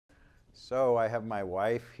So I have my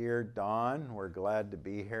wife here, Dawn. We're glad to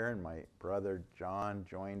be here, and my brother John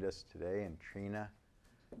joined us today, and Trina,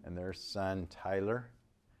 and their son Tyler.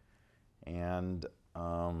 And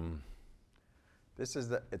it's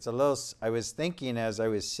a little. I was thinking as I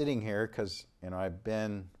was sitting here, because I've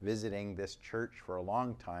been visiting this church for a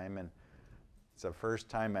long time, and it's the first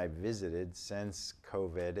time I've visited since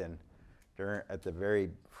COVID. And at the very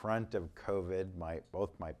front of COVID, both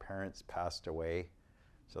my parents passed away.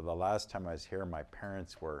 So the last time I was here, my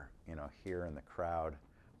parents were, here in the crowd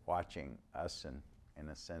watching us and, in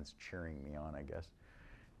a sense, cheering me on, I guess.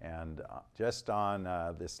 And just on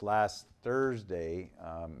this last Thursday,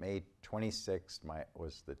 May 26th,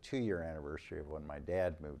 was the 2-year anniversary of when my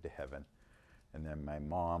dad moved to heaven, and then my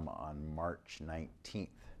mom on March 19th.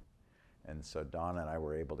 And so Dawn and I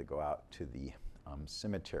were able to go out to the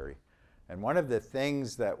cemetery. And one of the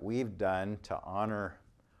things that we've done to honor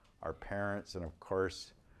our parents, and of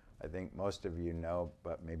course, I think most of you know,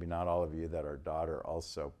 but maybe not all of you, that our daughter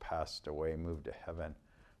also passed away, moved to heaven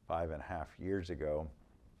 5.5 years ago.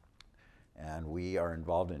 And we are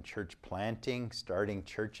involved in church planting, starting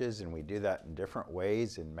churches, and we do that in different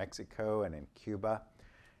ways in Mexico and in Cuba.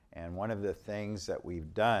 And one of the things that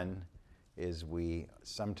we've done is we'll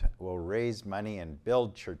raise money and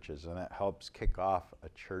build churches, and that helps kick off a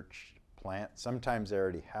church plant. Sometimes they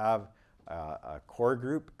already have a core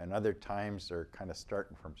group, and other times they're kind of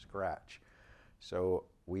starting from scratch. So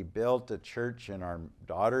we built a church in our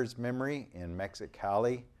daughter's memory in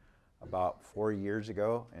Mexicali about 4 years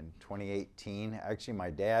ago in 2018. Actually, my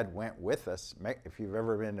dad went with us. If you've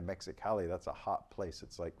ever been to Mexicali, that's a hot place.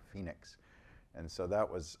 It's like Phoenix. And so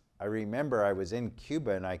I remember I was in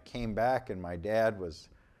Cuba and I came back and my dad was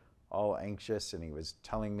all anxious and he was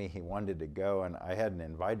telling me he wanted to go, and I hadn't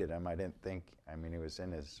invited him. He was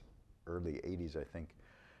in his early 80s, I think,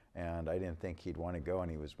 and I didn't think he'd want to go, and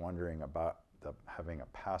he was wondering about having a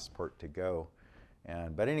passport to go.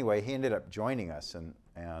 But anyway, he ended up joining us, and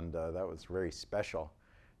that was very special.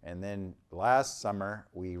 And then last summer,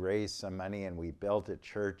 we raised some money and we built a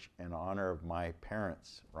church in honor of my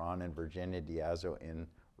parents, Ron and Virginia Diazo, in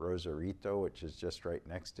Rosarito, which is just right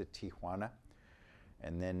next to Tijuana.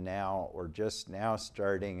 And then we're just now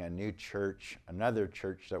starting a new church, another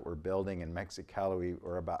church that we're building in Mexicali.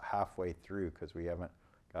 We're about halfway through because we haven't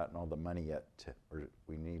gotten all the money yet.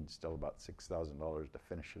 We need still about $6,000 to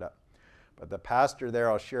finish it up. But the pastor there,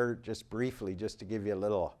 I'll share just briefly, just to give you a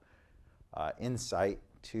little insight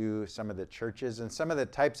to some of the churches and some of the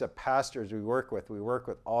types of pastors we work with. We work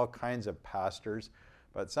with all kinds of pastors,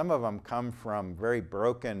 but some of them come from very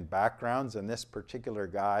broken backgrounds. And this particular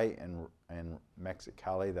guy in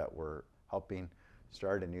Mexicali that we're helping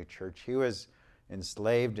start a new church, he was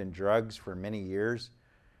enslaved in drugs for many years.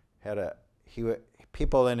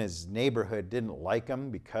 People in his neighborhood didn't like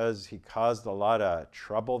him because he caused a lot of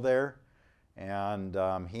trouble there. And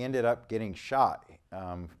he ended up getting shot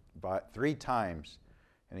about 3 times.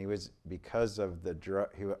 And he was, because of the drug,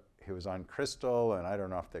 he was on crystal, and I don't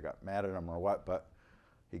know if they got mad at him or what, but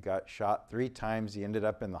he got shot 3 times. He ended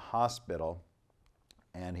up in the hospital,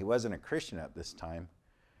 and he wasn't a Christian at this time.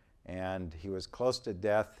 And he was close to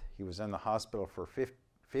death. He was in the hospital for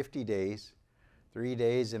 50 days, 3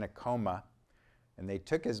 days in a coma. And they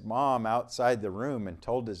took his mom outside the room and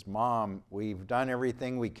told his mom, "We've done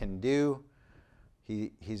everything we can do.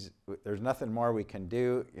 There's nothing more we can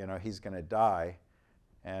do. He's going to die."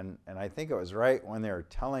 And I think it was right when they were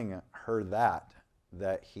telling her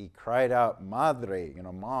that he cried out, "Madre,"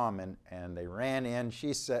 mom, and they ran in.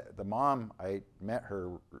 She said, the mom, I met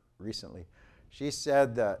her recently, she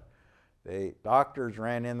said that the doctors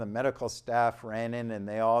ran in, the medical staff ran in, and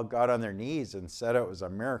they all got on their knees and said it was a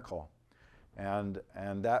miracle. And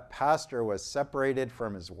that pastor was separated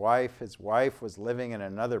from his wife. His wife was living in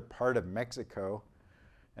another part of Mexico,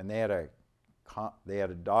 and they had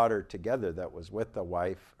a daughter together that was with the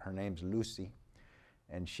wife. Her name's Lucy.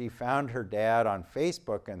 And she found her dad on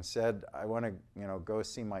Facebook and said, "I want to go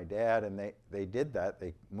see my dad." And they did that.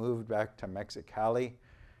 They moved back to Mexicali,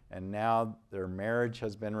 and now their marriage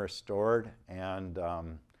has been restored. And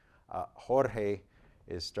Jorge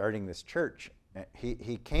is starting this church.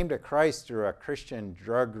 He came to Christ through a Christian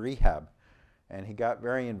drug rehab, and he got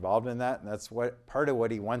very involved in that, and that's part of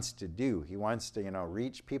what he wants to do. He wants to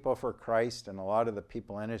reach people for Christ, and a lot of the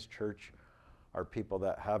people in his church are people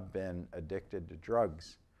that have been addicted to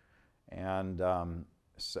drugs. And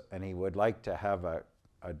he would like to have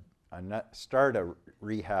start a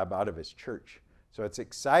rehab out of his church. So it's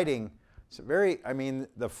exciting. It's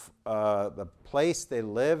the place they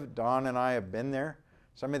live, Dawn and I have been there.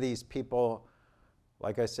 Some of these people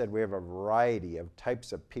like I said, we have a variety of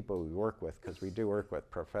types of people we work with, because we do work with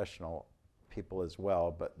professional people as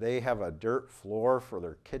well. But they have a dirt floor for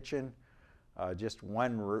their kitchen, just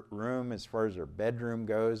one room as far as their bedroom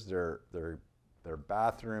goes. Their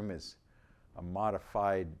bathroom is a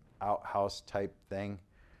modified outhouse type thing.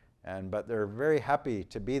 But they're very happy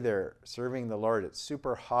to be there serving the Lord. It's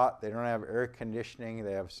super hot. They don't have air conditioning.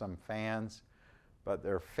 They have some fans. But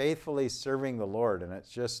they're faithfully serving the Lord. And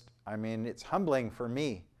it's just, I mean, it's humbling for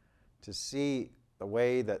me to see the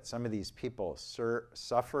way that some of these people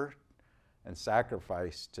suffer and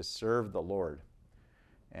sacrifice to serve the Lord.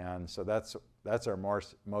 And so that's our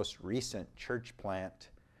most recent church plant.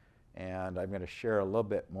 And I'm going to share a little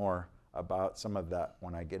bit more about some of that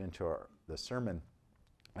when I get into the sermon.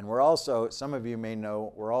 And we're also, some of you may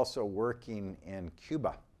know, we're also working in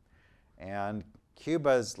Cuba. And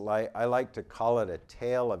Cuba's I like to call it a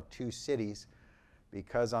tale of two cities,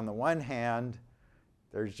 because on the one hand,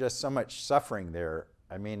 there's just so much suffering there.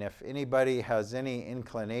 I mean, if anybody has any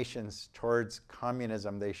inclinations towards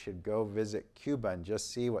communism, they should go visit Cuba and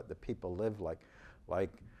just see what the people live like.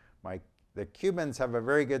 The Cubans have a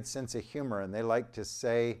very good sense of humor, and they like to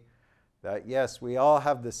say that, yes, we all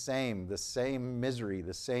have the same misery,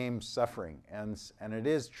 the same suffering. And it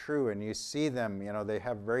is true, and you see them, they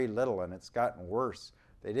have very little, and it's gotten worse.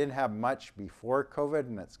 They didn't have much before COVID,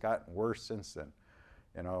 and it's gotten worse since then.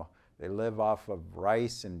 They live off of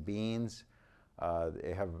rice and beans.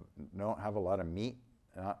 They don't have a lot of meat,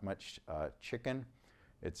 not much chicken.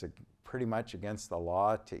 It's pretty much against the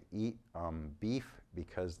law to eat beef,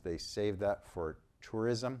 because they save that for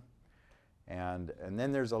tourism. And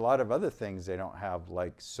then there's a lot of other things they don't have,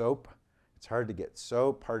 like soap. It's hard to get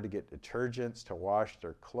soap, hard to get detergents to wash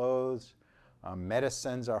their clothes.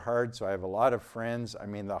 Medicines are hard, so I have a lot of friends. I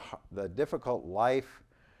mean, the difficult life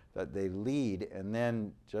that they lead, and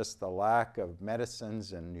then just the lack of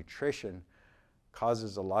medicines and nutrition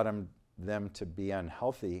causes a lot of them to be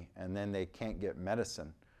unhealthy, and then they can't get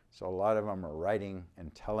medicine. So a lot of them are writing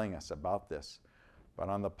and telling us about this. But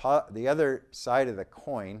on the other side of the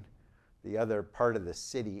coin, the other part of the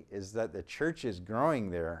city, is that the church is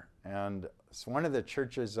growing there. And it's one of the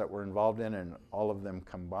churches that we're involved in, and all of them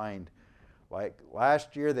combined. Like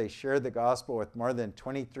last year, they shared the gospel with more than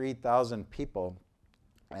 23,000 people,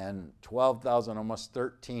 and 12,000, almost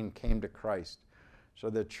 13, came to Christ. So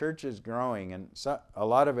the church is growing, and a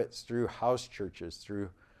lot of it's through house churches, through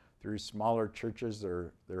smaller churches.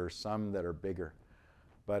 There are some that are bigger.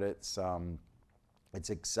 But it's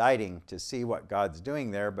exciting to see what God's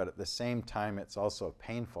doing there, but at the same time, it's also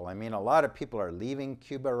painful. I mean, a lot of people are leaving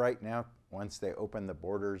Cuba right now once they opened the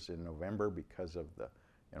borders in November because of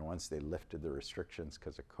once they lifted the restrictions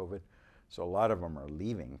because of COVID. So a lot of them are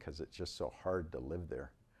leaving because it's just so hard to live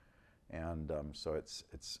there. And so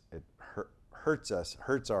it hurts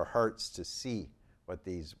our hearts to see what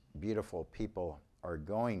these beautiful people are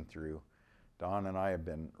going through. Don and I have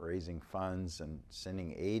been raising funds and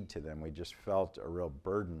sending aid to them. We just felt a real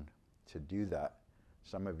burden to do that.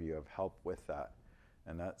 Some of you have helped with that,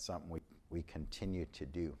 and that's something we continue to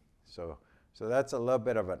do. So that's a little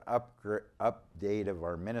bit of an update of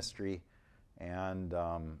our ministry, and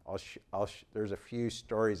there's a few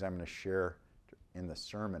stories I'm going to share in the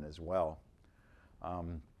sermon as well.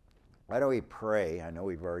 Why don't we pray? I know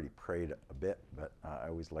we've already prayed a bit, but I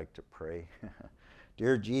always like to pray.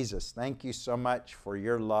 Dear Jesus, thank you so much for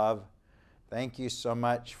your love. Thank you so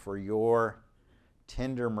much for your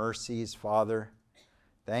tender mercies, Father.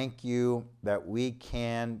 Thank you that we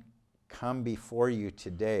can come before you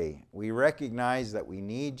today. We recognize that we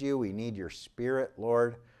need you. We need your Spirit,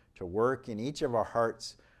 Lord, to work in each of our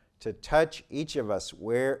hearts, to touch each of us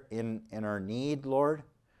where in our need, Lord,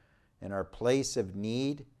 in our place of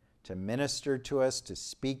need, to minister to us, to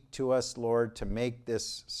speak to us, Lord, to make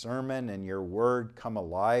this sermon and your word come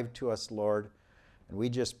alive to us, Lord. And we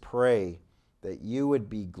just pray that you would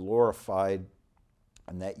be glorified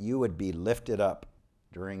and that you would be lifted up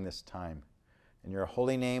during this time. In your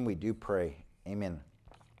holy name we do pray. Amen.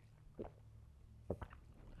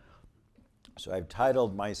 So I've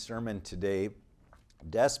titled my sermon today,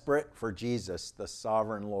 Desperate for Jesus, the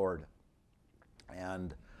Sovereign Lord.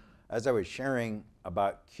 And as I was sharing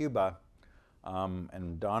about Cuba,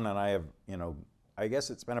 and Don and I have, I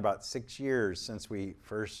guess it's been about 6 years since we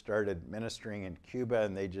first started ministering in Cuba,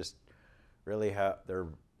 and they just really they're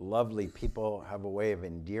lovely people, have a way of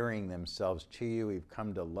endearing themselves to you. We've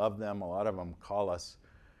come to love them. A lot of them call us,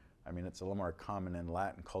 it's a little more common in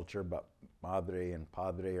Latin culture, but madre and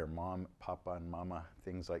padre, or mom, papa and mama,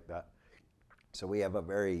 things like that. So we have a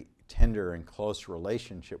very tender and close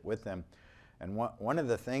relationship with them. And one of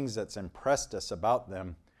the things that's impressed us about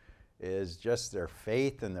them is just their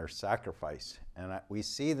faith and their sacrifice. And we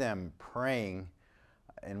see them praying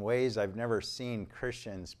in ways I've never seen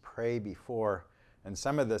Christians pray before. And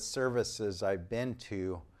some of the services I've been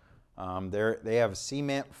to, they have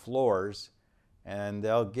cement floors, and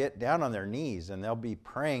they'll get down on their knees and they'll be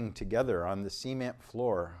praying together on the cement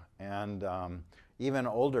floor. And even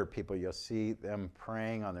older people, you'll see them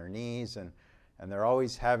praying on their knees, and they're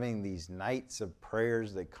always having these nights of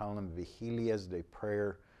prayers. They call them vigilias de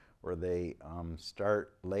prayer, where they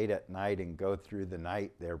start late at night and go through the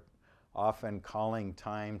night. They're often calling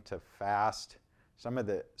time to fast. Some of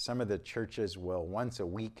the churches will once a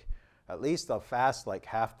week, at least they'll fast like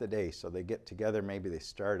half the day. So they get together, maybe they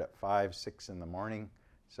start at 5, 6 in the morning,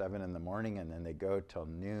 7 in the morning, and then they go till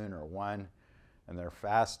noon or 1, and they're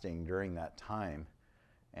fasting during that time.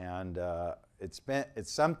 And it's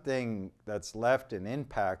something that's left an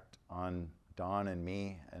impact on Dawn and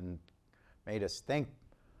me and made us think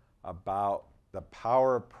about the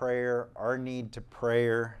power of prayer, our need to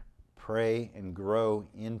pray and grow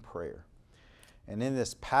in prayer. And in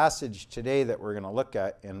this passage today that we're going to look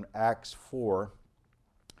at in Acts 4,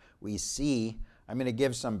 we see, I'm going to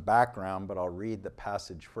give some background, but I'll read the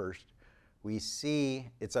passage first. We see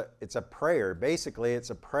it's a prayer. Basically, it's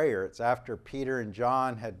a prayer. It's after Peter and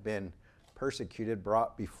John had been persecuted,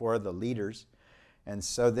 brought before the leaders. And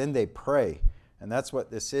so then they pray. And that's what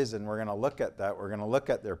this is, and we're going to look at that. We're going to look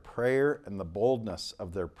at their prayer and the boldness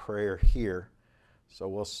of their prayer here. So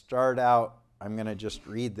we'll start out, I'm going to just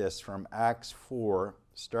read this from Acts 4,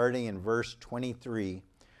 starting in verse 23.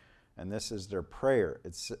 And this is their prayer.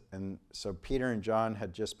 And so Peter and John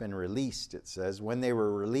had just been released. It says, when they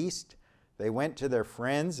were released, they went to their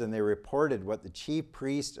friends and they reported what the chief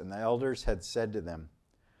priest and the elders had said to them.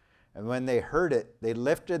 And when they heard it, they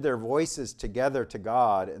lifted their voices together to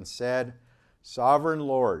God and said, Sovereign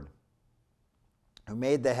Lord, who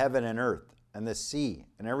made the heaven and earth and the sea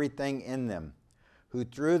and everything in them, who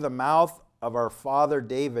through the mouth of our father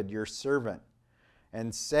David, your servant,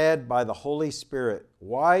 and said by the Holy Spirit,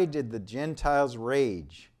 why did the Gentiles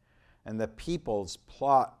rage and the peoples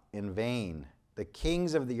plot in vain? The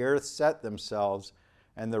kings of the earth set themselves,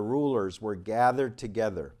 and the rulers were gathered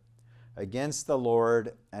together against the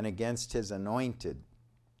Lord and against his anointed.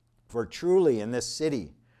 For truly in this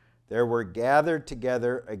city there were gathered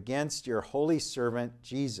together against your holy servant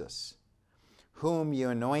Jesus, whom you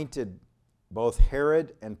anointed, both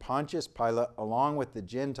Herod and Pontius Pilate, along with the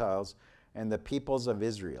Gentiles and the peoples of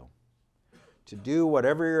Israel, to do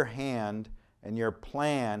whatever your hand and your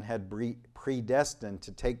plan had predestined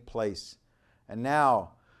to take place. And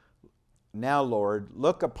now, Lord,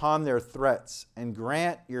 look upon their threats and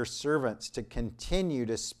grant your servants to continue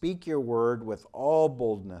to speak your word with all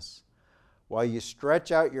boldness, while you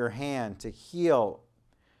stretch out your hand to heal,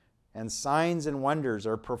 and signs and wonders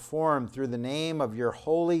are performed through the name of your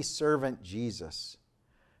holy servant Jesus.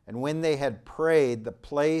 And when they had prayed, the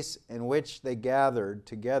place in which they gathered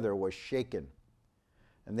together was shaken,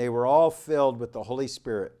 and they were all filled with the Holy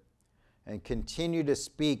Spirit, and continued to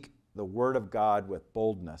speak the word of God with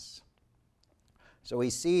boldness. So we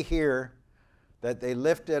see here that they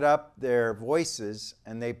lifted up their voices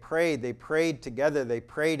and they prayed together, they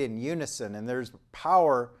prayed in unison, and there's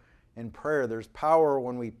power in prayer. There's power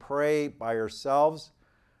when we pray by ourselves,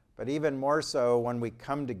 but even more so when we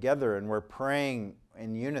come together and we're praying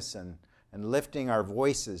in unison and lifting our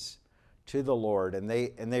voices to the Lord. And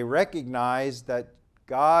they recognize that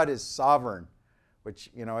God is sovereign, which,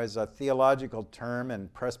 is a theological term,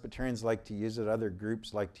 and Presbyterians like to use it, other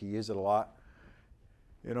groups like to use it a lot.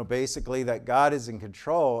 Basically that God is in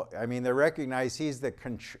control. I mean, they recognize He's the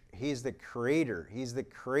creator. He's the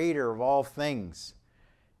creator of all things.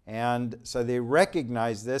 And so they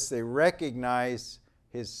recognize this. They recognize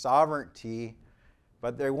His sovereignty,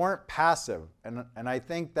 but they weren't passive. And I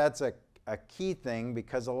think that's a key thing,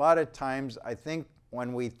 because a lot of times I think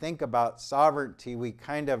when we think about sovereignty, we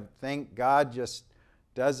kind of think God just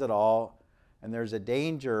does it all, and there's a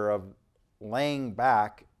danger of laying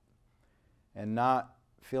back and not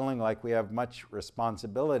feeling like we have much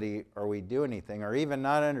responsibility or we do anything, or even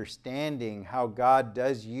not understanding how God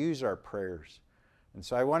does use our prayers. And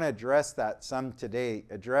so I want to address that some today,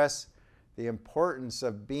 address the importance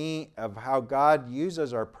of how God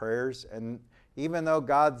uses our prayers. And even though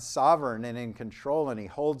God's sovereign and in control and He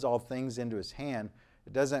holds all things into His hand,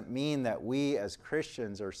 it doesn't mean that we as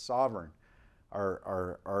Christians are sovereign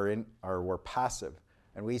or we're passive.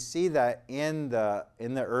 And we see that in the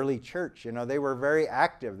early church. They were very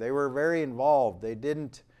active. They were very involved. They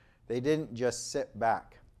didn't just sit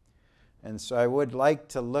back. And so I would like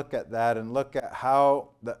to look at that and look at how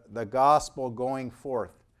the gospel going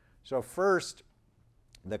forth. So first,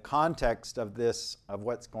 the context of this, of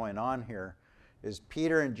what's going on here, is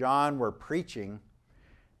Peter and John were preaching,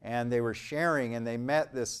 and they were sharing, and they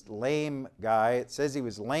met this lame guy. It says he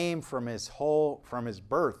was lame from his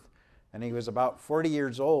birth, and he was about 40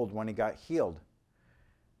 years old when he got healed.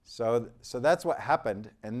 So that's what happened.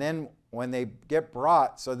 And then when they get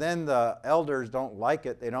brought, so then the elders don't like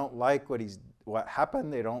it. They don't like what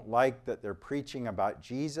happened. They don't like that they're preaching about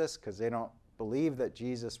Jesus, because they don't believe that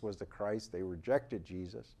Jesus was the Christ. They rejected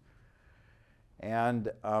Jesus.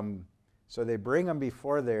 And so they bring him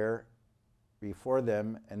before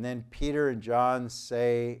them, and then Peter and John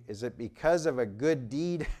say, is it because of a good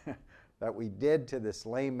deed that we did to this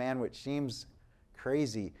lame man, which seems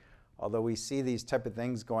crazy, although we see these type of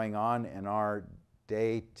things going on in our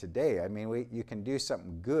day today. I mean, you can do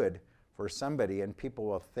something good for somebody, and people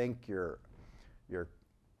will think you're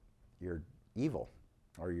evil,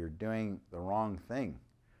 or you're doing the wrong thing.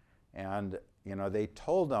 And, they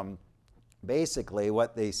told them, basically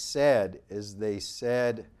what they said is, they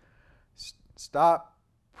said, stop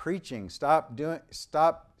preaching, stop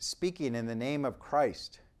speaking in the name of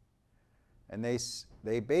Christ. And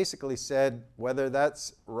they basically said, whether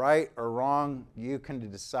that's right or wrong, you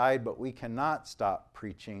can decide, but we cannot stop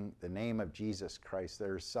preaching the name of Jesus Christ.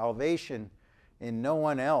 There's salvation in no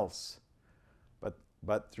one else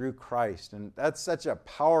but through Christ. And that's such a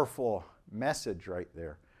powerful message right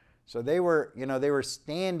there. So they were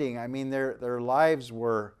standing. I mean, their lives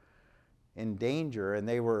were in danger, and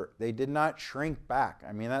they did not shrink back.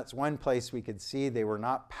 I mean, that's one place we could see they were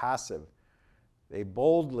not passive. They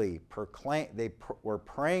boldly proclaimed, were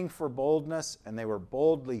praying for boldness, and they were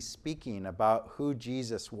boldly speaking about who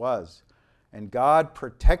Jesus was. And God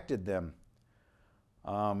protected them.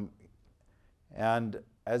 And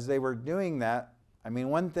as they were doing that, I mean,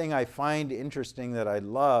 one thing I find interesting that I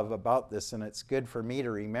love about this, and it's good for me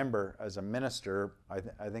to remember as a minister,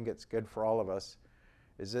 I think it's good for all of us,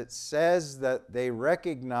 is it says that they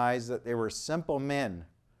recognized that they were simple men.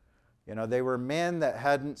 They were men that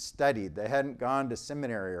hadn't studied. They hadn't gone to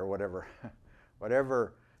seminary or whatever.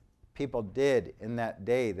 Whatever people did in that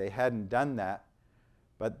day, they hadn't done that.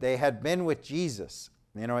 But they had been with Jesus.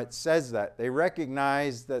 It says that. They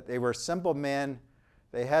recognized that they were simple men.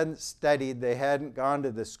 They hadn't studied. They hadn't gone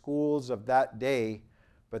to the schools of that day.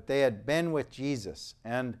 But they had been with Jesus.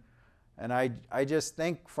 And I just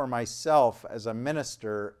think for myself as a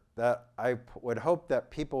minister, that I would hope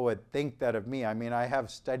that people would think that of me. I mean, I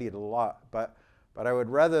have studied a lot, but I would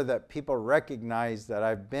rather that people recognize that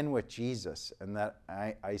I've been with Jesus, and that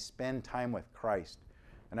I spend time with Christ.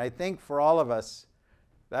 And I think for all of us,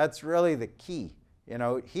 that's really the key.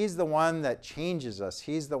 He's the one that changes us.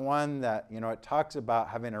 He's the one that, it talks about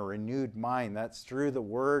having a renewed mind. That's through the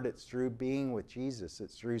Word. It's through being with Jesus.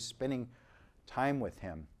 It's through spending time with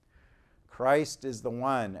Him. Christ is the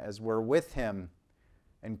one, as we're with Him,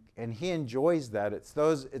 and He enjoys that. It's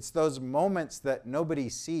those moments that nobody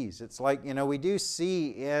sees. It's like, we do see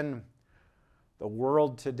in the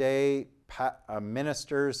world today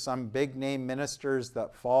ministers, some big name ministers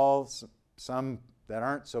that fall, some that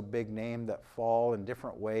aren't so big name that fall in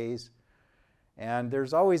different ways. And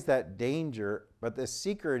there's always that danger, but the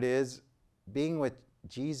secret is being with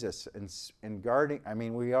Jesus and guarding. I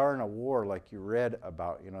mean, we are in a war, like you read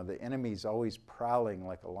about. The enemy's always prowling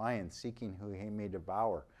like a lion, seeking who he may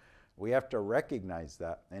devour. We have to recognize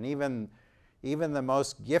that. And even the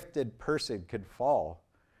most gifted person could fall.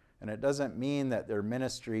 And it doesn't mean that their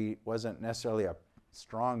ministry wasn't necessarily a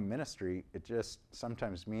strong ministry. It just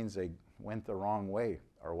sometimes means they went the wrong way,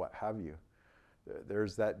 or what have you.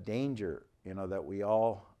 There's that danger, that we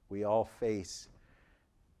all face.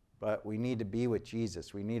 But we need to be with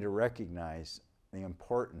Jesus. We need to recognize the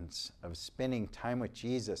importance of spending time with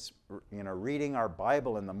Jesus, reading our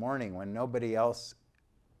Bible in the morning when nobody else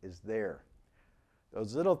is there.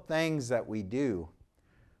 Those little things that we do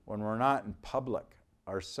when we're not in public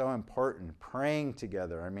are so important. Praying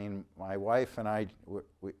together. I mean, my wife and I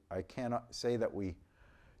cannot say that we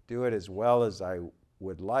do it as well as I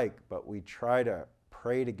would like, but we try to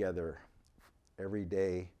pray together every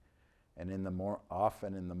day. And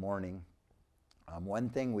often in the morning. One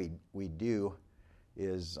thing we do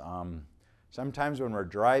is sometimes when we're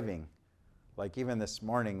driving, like even this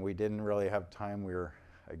morning, we didn't really have time.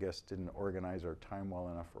 I guess, didn't organize our time well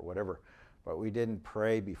enough or whatever. But we didn't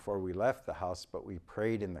pray before we left the house, but we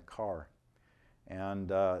prayed in the car. And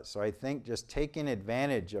so I think just taking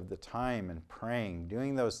advantage of the time and praying,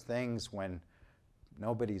 doing those things when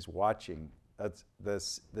nobody's watching, that's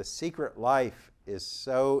the secret life is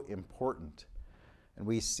so important. And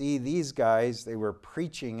we see these guys, they were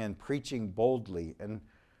preaching and preaching boldly. And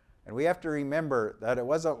And we have to remember that it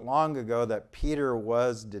wasn't long ago that Peter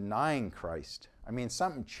was denying Christ. I mean,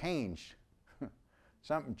 something changed.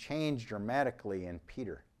 Something changed dramatically in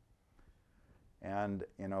Peter. And,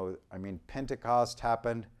 Pentecost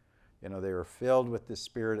happened. They were filled with the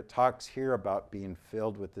Spirit. It talks here about being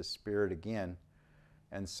filled with the Spirit again.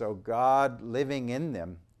 And so God living in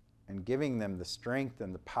them and giving them the strength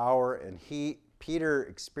and the power. And Peter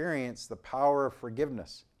experienced the power of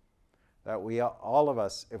forgiveness. That we, all of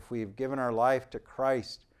us, if we've given our life to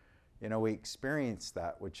Christ, we experience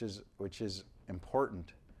that, which is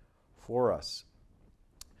important for us.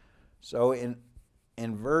 So in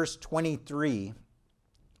verse 23,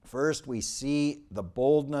 first we see the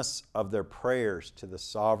boldness of their prayers to the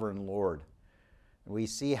sovereign Lord. We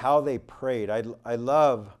see how they prayed. I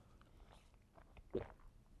love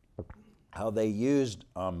how they used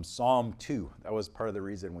Psalm 2. That was part of the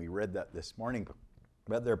reason we read that this morning.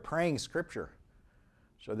 But they're praying Scripture.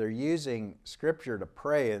 So they're using Scripture to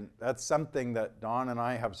pray, and that's something that Dawn and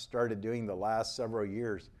I have started doing the last several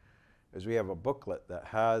years, is we have a booklet that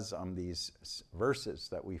has these verses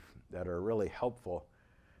that are really helpful.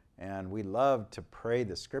 And we love to pray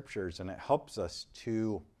the Scriptures, and it helps us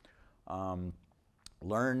to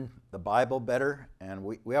learn the Bible better. And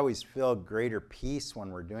we always feel greater peace when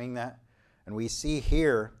we're doing that. And we see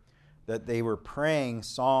here that they were praying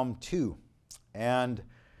Psalm 2. And,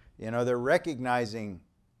 they're recognizing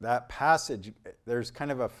that passage. There's kind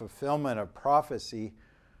of a fulfillment of prophecy,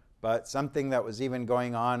 but something that was even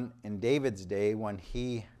going on in David's day when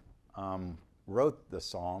he wrote the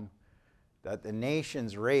psalm, that the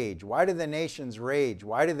nations rage. Why do the nations rage?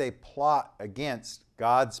 Why do they plot against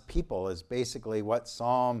God's people is basically what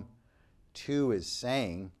Psalm 2 is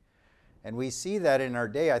saying. And we see that in our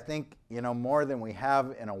day, I think, more than we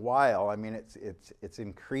have in a while. I mean, it's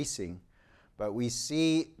increasing. But we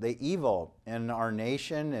see the evil in our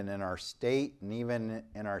nation and in our state and even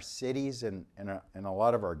in our cities and in a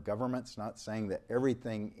lot of our governments. Not saying that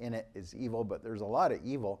everything in it is evil, but there's a lot of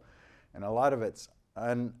evil. And a lot of it's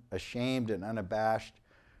unashamed and unabashed,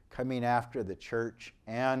 coming after the church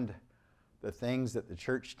and the things that the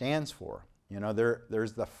church stands for.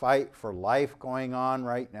 There's the fight for life going on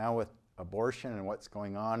right now with abortion and what's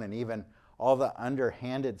going on, and even all the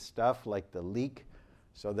underhanded stuff like the leak,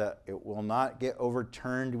 so that it will not get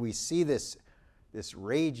overturned. We see this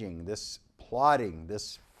raging, this plotting,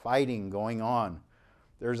 this fighting going on.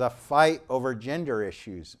 There's a fight over gender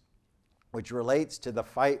issues, which relates to the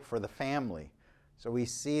fight for the family. So we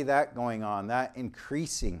see that going on, that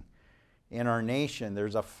increasing in our nation.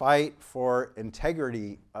 There's a fight for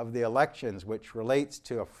integrity of the elections, which relates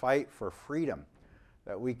to a fight for freedom,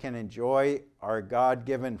 that we can enjoy our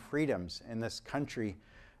God-given freedoms in this country.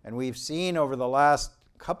 And we've seen over the last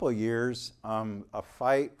couple years a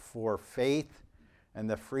fight for faith and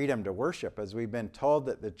the freedom to worship, as we've been told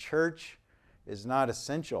that the church is not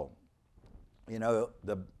essential.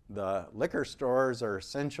 The liquor stores are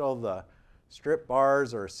essential, the strip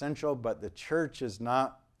bars are essential, but the church is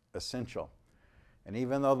not essential. And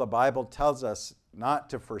even though the Bible tells us not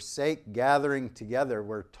to forsake gathering together,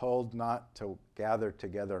 we're told not to gather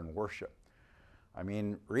together and worship. I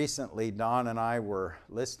mean, recently Don and I were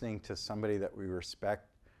listening to somebody that we respect,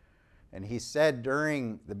 and he said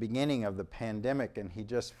during the beginning of the pandemic, and he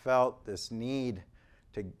just felt this need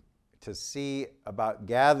to see about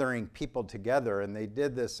gathering people together, and they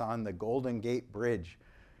did this on the Golden Gate Bridge.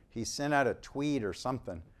 He sent out a tweet or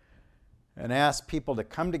something and asked people to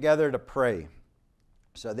come together to pray.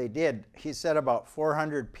 So they did. He said about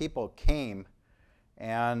 400 people came,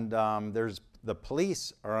 and the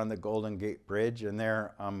police are on the Golden Gate Bridge, and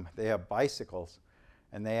they have bicycles.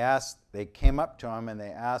 And they came up to him and they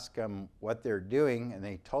asked him what they're doing, and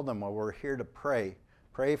they told him, well, we're here to pray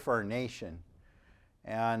for our nation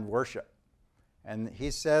and worship. And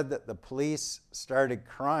he said that the police started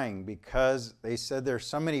crying because they said there's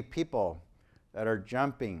so many people that are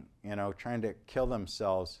jumping, trying to kill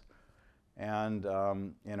themselves, and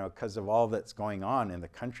because of all that's going on in the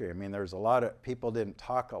country. I mean, there's a lot of people didn't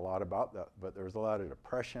talk a lot about that, but there was a lot of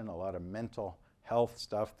depression, a lot of mental health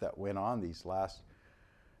stuff that went on these last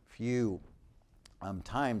few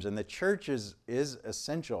times. And the church is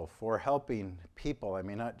essential for helping people. I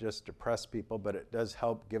mean, not just depressed people, but it does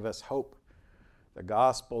help give us hope. The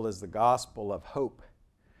gospel is the gospel of hope.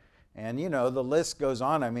 And the list goes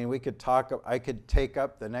on. I mean, I could take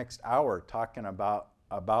up the next hour talking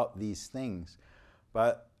about these things.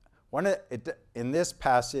 But in this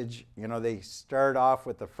passage, they start off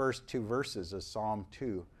with the first two verses of Psalm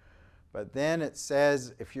 2. But then it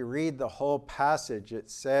says, if you read the whole passage, it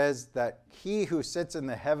says that he who sits in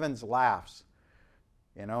the heavens laughs.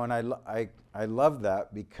 You know, and I love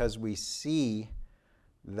that because we see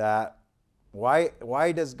that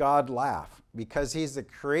why does God laugh? Because he's the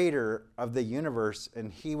creator of the universe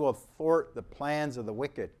and he will thwart the plans of the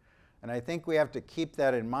wicked. And I think we have to keep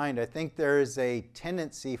that in mind. I think there is a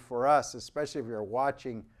tendency for us, especially if you're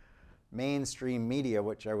watching mainstream media,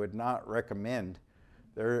 which I would not recommend,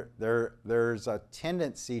 there's a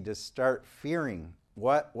tendency to start fearing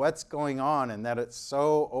what's going on and that it's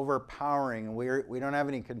so overpowering and we don't have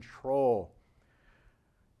any control.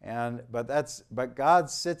 But God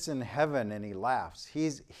sits in heaven and he laughs.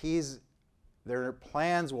 Their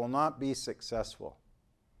plans will not be successful.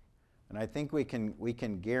 And I think we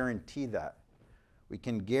can guarantee that. We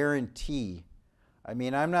can guarantee. I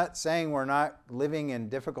mean, I'm not saying we're not living in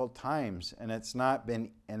difficult times and it's not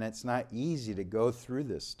easy to go through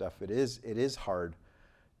this stuff. It is hard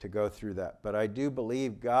to go through that. But I do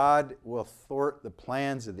believe God will thwart the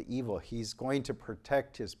plans of the evil. He's going to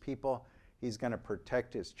protect his people. He's going to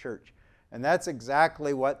protect his church. And that's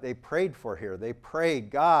exactly what they prayed for here. They prayed,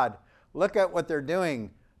 God, look at what they're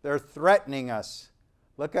doing. They're threatening us.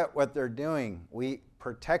 Look at what they're doing. We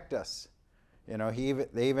protect us. You know,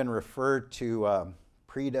 they even referred to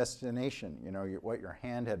predestination, you know, what your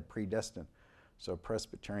hand had predestined. So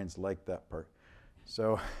Presbyterians like that part.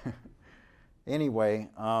 So anyway,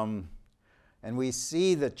 and we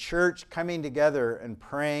see the church coming together and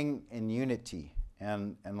praying in unity.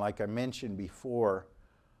 And like I mentioned before,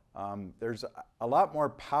 there's a lot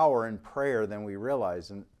more power in prayer than we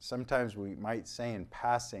realize. And sometimes we might say in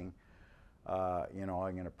passing, you know,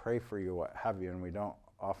 I'm going to pray for you, what have you, and we don't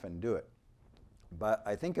often do it. But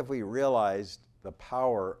I think if we realized the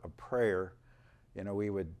power of prayer, you know, we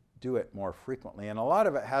would do it more frequently. And a lot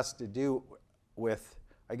of it has to do with,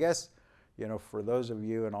 I guess, you know, for those of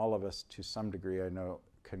you and all of us to some degree, I know,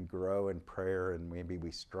 can grow in prayer and maybe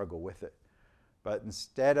we struggle with it. But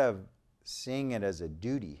instead of seeing it as a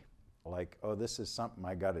duty, like, oh, this is something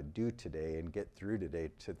I got to do today and get through today,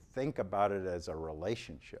 to think about it as a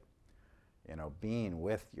relationship. You know, being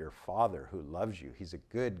with your Father who loves you. He's a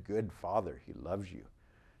good, good Father. He loves you.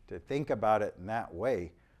 To think about it in that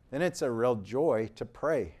way, then it's a real joy to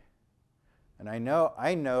pray. And I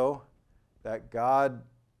know that God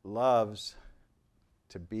loves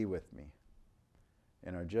to be with me.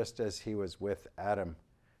 You know, just as he was with Adam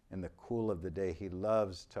in the cool of the day, he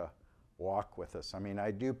loves to walk with us. I mean, I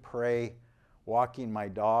do pray walking my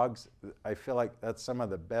dogs. I feel like that's some of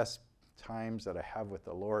the best times that I have with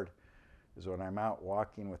the Lord is when I'm out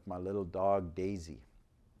walking with my little dog, Daisy.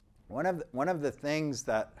 One of the things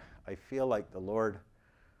that I feel like the Lord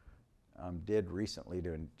did recently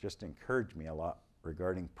to just encourage me a lot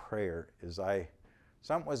regarding prayer is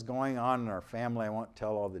something was going on in our family. I won't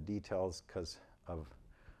tell all the details because of,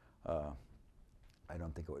 I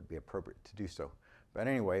don't think it would be appropriate to do so. But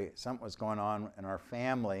anyway, something was going on in our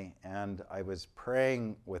family, and I was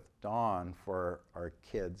praying with Dawn for our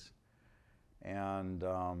kids. And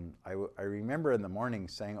I remember in the morning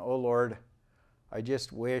saying, oh Lord, I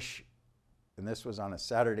just wish, and this was on a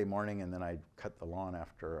Saturday morning, and then I cut the lawn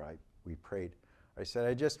after we prayed. I said,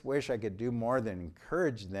 I just wish I could do more than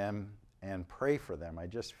encourage them and pray for them. I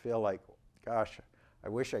just feel like, gosh, I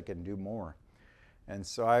wish I could do more. And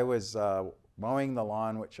so I was mowing the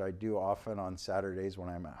lawn, which I do often on Saturdays when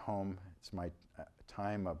I'm at home. It's my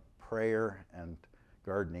time of prayer and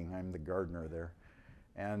gardening. I'm the gardener there.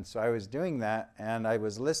 And so I was doing that, and I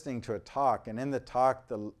was listening to a talk, and in the talk,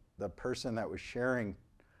 the person that was sharing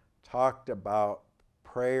talked about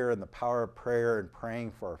prayer and the power of prayer and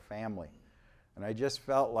praying for our family. And I just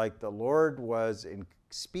felt like the Lord was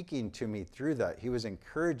speaking to me through that. He was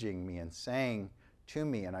encouraging me and saying to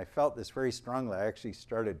me, and I felt this very strongly. I actually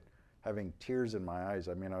started having tears in my eyes.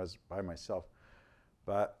 I mean, I was by myself,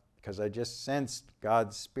 but because I just sensed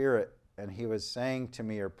God's Spirit, and he was saying to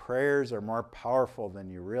me, your prayers are more powerful than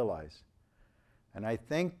you realize. And I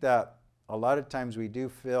think that a lot of times we do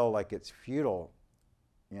feel like it's futile,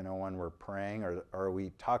 you know, when we're praying, or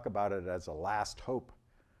we talk about it as a last hope.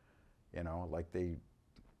 You know, like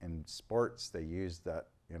in sports, they use that,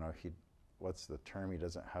 you know, what's the term? He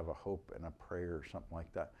doesn't have a hope in a prayer or something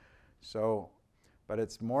like that. So, but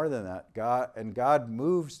it's more than that. God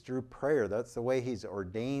moves through prayer. That's the way he's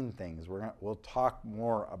ordained things. We'll talk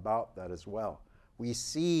more about that as well. We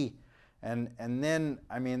see, and then,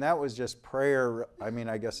 I mean, that was just prayer. I mean,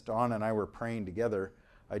 I guess Dawn and I were praying together.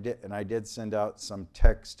 I did send out some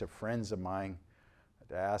texts to friends of mine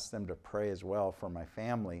to ask them to pray as well for my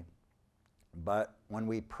family. But when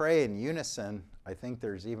we pray in unison, I think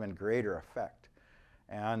there's even greater effect.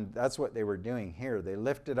 And that's what they were doing here. They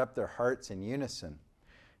lifted up their hearts in unison.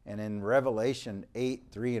 And in Revelation 8,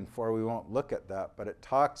 3 and 4, we won't look at that, but it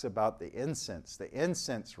talks about the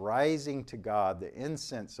incense rising to God, the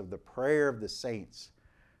incense of the prayer of the saints.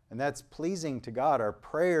 And that's pleasing to God. Our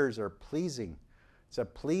prayers are pleasing. It's a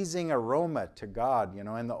pleasing aroma to God. You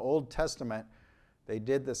know, in the Old Testament, they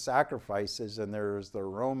did the sacrifices and there was the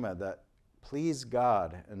aroma that pleased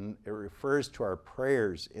God, and it refers to our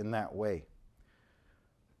prayers in that way.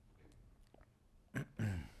 My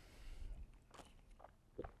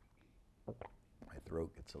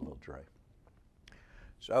throat gets a little dry.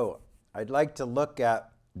 So I'd like to look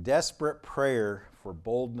at desperate prayer for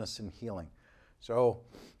boldness and healing. So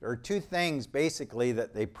there are two things basically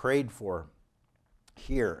that they prayed for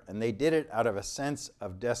here, and they did it out of a sense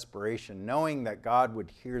of desperation, knowing that God would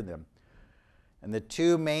hear them. And the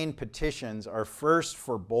two main petitions are first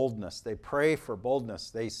for boldness. They pray for boldness.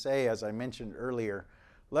 They say, as I mentioned earlier,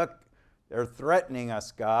 look, they're threatening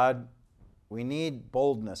us, God. We need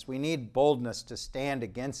boldness. We need boldness to stand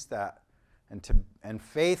against that and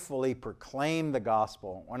faithfully proclaim the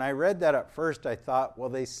gospel. When I read that at first, I thought, well,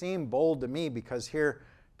 they seem bold to me because here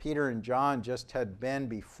Peter and John just had been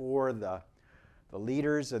before the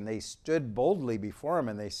leaders, and they stood boldly before them,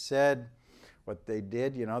 and they said what they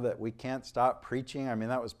did, you know, that we can't stop preaching. I mean,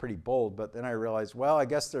 that was pretty bold. But then I realized, well, I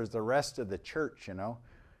guess there's the rest of the church, you know.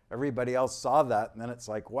 Everybody else saw that, and then it's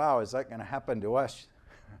like, wow, is that going to happen to us?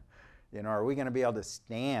 You know, are we going to be able to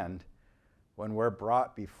stand when we're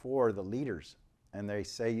brought before the leaders? And they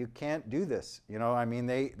say, you can't do this. You know, I mean,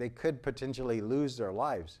 they could potentially lose their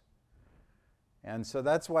lives. And so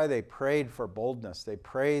that's why they prayed for boldness. They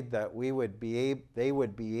prayed that they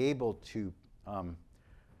would be able to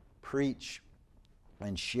preach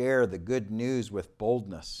and share the good news with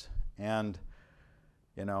boldness. And,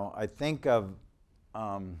 you know, I think of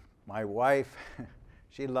my wife.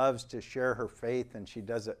 She loves to share her faith, and she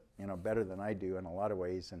does it, you know, better than I do in a lot of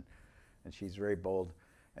ways, and she's very bold.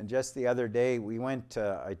 And just the other day,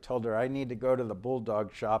 I told her I need to go to the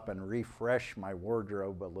Bulldog shop and refresh my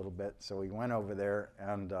wardrobe a little bit. So we went over there,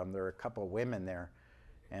 and there were a couple of women there.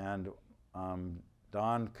 And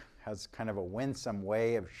Dawn has kind of a winsome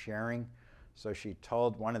way of sharing. So she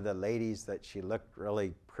told one of the ladies that she looked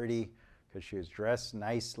really pretty because she was dressed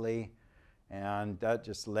nicely. And that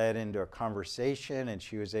just led into a conversation, and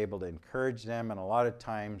she was able to encourage them. And a lot of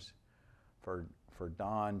times for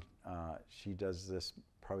Dawn, she does this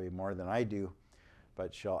probably more than I do,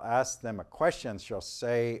 but she'll ask them a question. She'll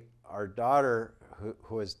say, our daughter,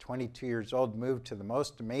 who is 22 years old, moved to the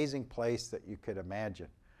most amazing place that you could imagine.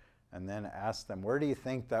 And then ask them, where do you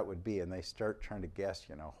think that would be? And they start trying to guess,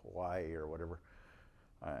 you know, Hawaii or whatever.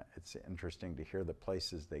 It's interesting to hear the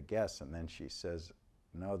places they guess. And then she says,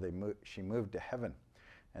 no, she moved to heaven.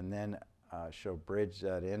 And then she'll bridge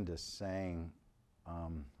that into saying,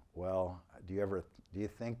 well, do you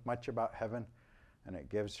think much about heaven? And it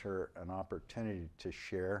gives her an opportunity to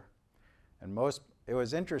share. And it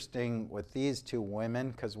was interesting with these two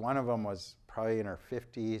women, because one of them was probably in her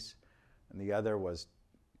 50s, and the other was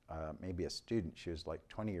maybe a student. She was like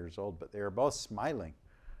 20 years old, but they were both smiling.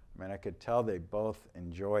 I mean, I could tell they both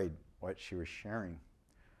enjoyed what she was sharing.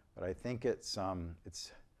 But I think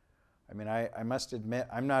I must admit,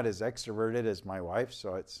 I'm not as extroverted as my wife,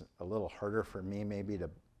 so it's a little harder for me maybe to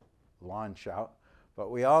launch out. But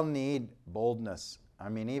we all need boldness. I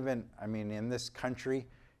mean, in this country,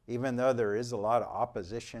 even though there is a lot of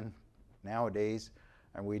opposition nowadays,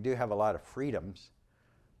 and we do have a lot of freedoms,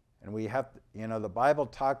 and we have, you know, the Bible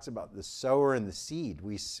talks about the sower and the seed.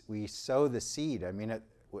 We sow the seed. I mean,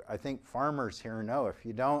 I think farmers here know if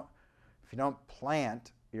you don't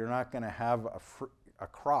plant, you're not going to have a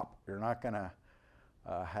crop. You're not going to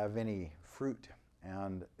have any fruit.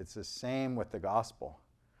 And it's the same with the gospel.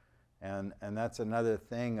 And that's another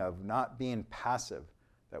thing of not being passive,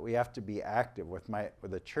 that we have to be active. With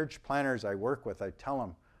the church planners I work with, I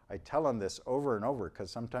tell them this over and over,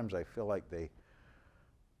 because sometimes I feel like they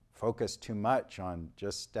focus too much on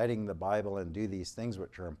just studying the Bible and do these things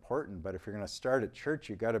which are important. But if you're going to start a church,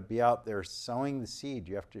 you've got to be out there sowing the seed.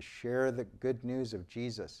 You have to share the good news of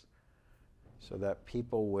Jesus so that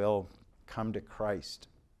people will come to Christ.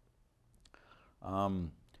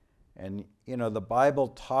 And, you know, the Bible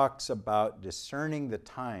talks about discerning the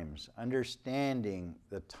times, understanding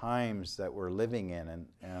the times that we're living in.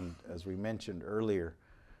 And as we mentioned earlier,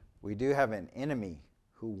 we do have an enemy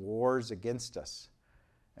who wars against us.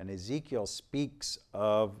 And Ezekiel speaks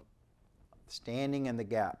of standing in the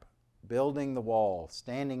gap, building the wall,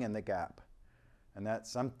 standing in the gap. And that's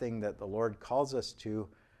something that the Lord calls us to.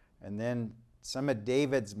 And then some of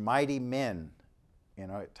David's mighty men, you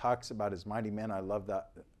know, it talks about his mighty men. I love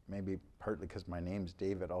that, maybe partly because my name's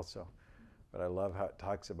David also. but I love how it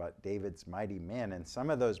talks about David's mighty men. And some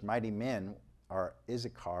of those mighty men are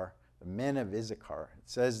Issachar, the men of Issachar. It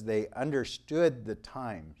says they understood the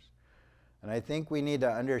times. And I think we need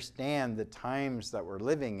to understand the times that we're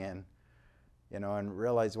living in, and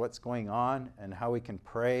realize what's going on and how we can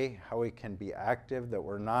pray, how we can be active, that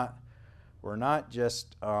we're not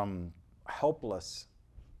just helpless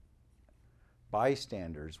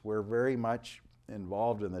bystanders. We're very much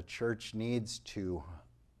involved, and the church needs to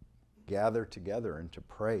gather together and to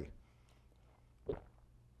pray.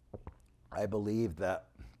 I believe that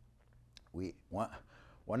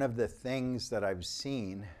one of the things that I've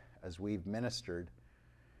seen as we've ministered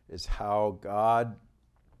is how God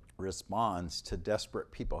responds to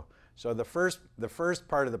desperate people. So the first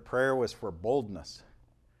part of the prayer was for boldness,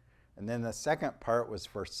 and then the second part was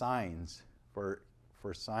for signs, for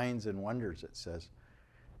signs and wonders, it says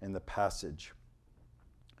in the passage.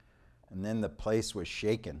 And then the place was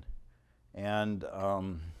shaken, and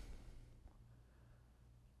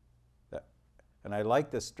I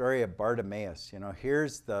like the story of Bartimaeus.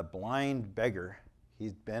 Here's the blind beggar.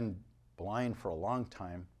 He's been blind for a long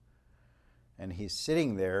time, and he's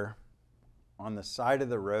sitting there on the side of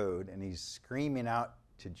the road, and he's screaming out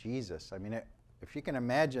to Jesus. I mean, if you can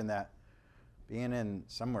imagine that, being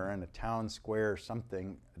somewhere in a town square or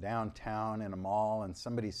something, downtown in a mall, and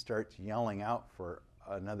somebody starts yelling out for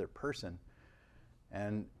another person,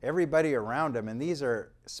 and everybody around him, and these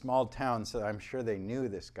are small towns, so I'm sure they knew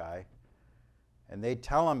this guy, and they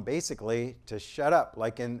tell him basically to shut up,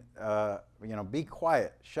 like be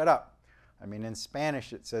quiet, shut up. I mean, in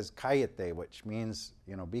Spanish it says cállate, which means,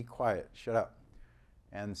 be quiet, shut up.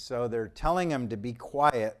 And so they're telling him to be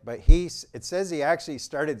quiet, but it says he actually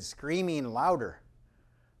started screaming louder,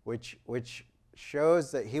 which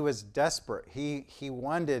shows that he was desperate. He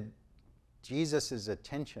wanted Jesus'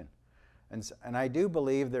 attention. And I do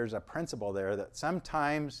believe there's a principle there that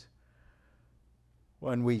sometimes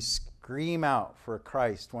when we scream out for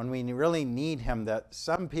Christ, when we really need him, that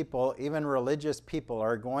some people, even religious people,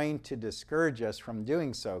 are going to discourage us from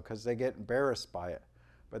doing so because they get embarrassed by it.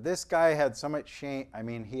 But this guy had so much shame. I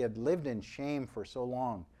mean, he had lived in shame for so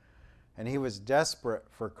long, and he was desperate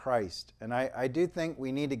for Christ. And I do think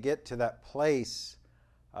we need to get to that place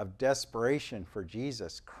of desperation for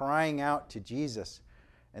Jesus, crying out to Jesus.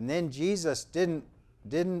 And then Jesus didn't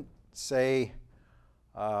say,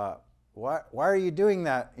 why are you doing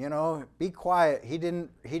that? Be quiet.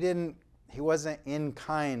 He wasn't in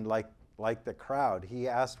kind like the crowd. He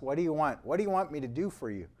asked, what do you want? What do you want me to do for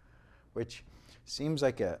you? Which seems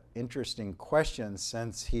like an interesting question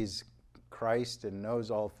since he's Christ and knows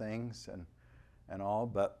all things and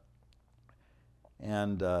all,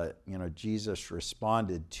 Jesus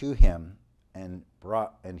responded to him and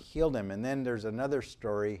healed him. And then there's another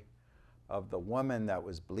story of the woman that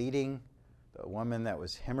was bleeding, the woman that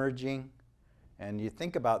was hemorrhaging. And you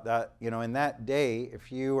think about that, in that day,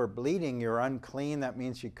 if you were bleeding, you were unclean. That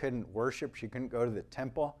means you couldn't worship, she couldn't go to the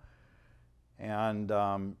temple. And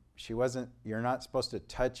you're not supposed to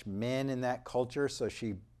touch men in that culture, so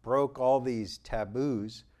she broke all these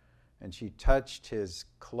taboos, and she touched his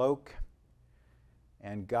cloak,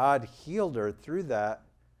 and God healed her through that.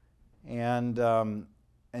 And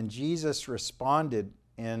Jesus responded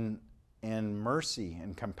in mercy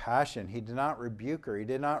and compassion. He did not rebuke her. He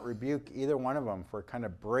did not rebuke either one of them for kind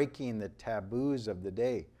of breaking the taboos of the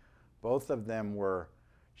day. Both of them were,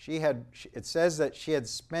 it says that she had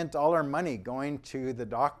spent all her money going to the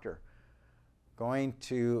doctor, going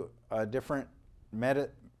to different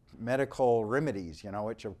medical remedies,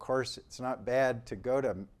 which of course it's not bad to go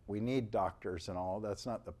to. We need doctors and all, that's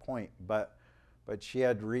not the point. But she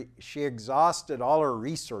exhausted all her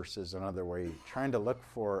resources, in other words, trying to look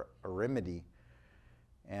for a remedy.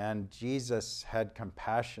 And Jesus had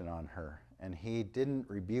compassion on her, and he didn't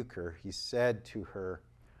rebuke her. He said to her,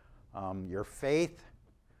 your faith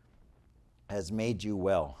has made you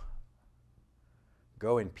well.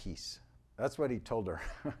 Go in peace. That's what he told her.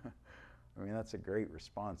 I mean, that's a great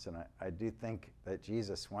response, and I do think that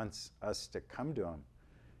Jesus wants us to come to him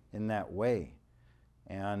in that way.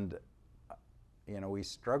 And we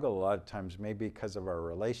struggle a lot of times, maybe because of our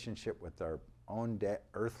relationship with our own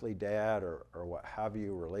earthly dad or what have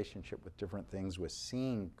you, relationship with different things, with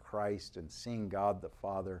seeing Christ and seeing God the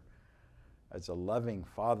Father as a loving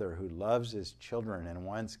Father who loves his children and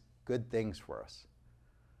wants good things for us.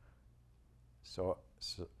 So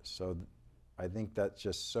I think that's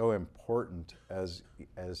just so important as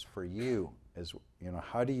for you, as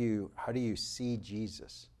how do you see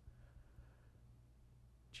Jesus?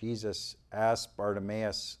 Jesus asked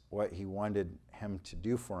Bartimaeus what he wanted him to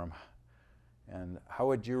do for him. And how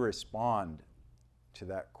would you respond to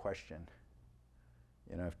that question?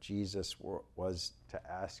 if Jesus was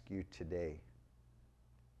to ask you today,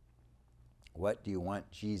 what do you want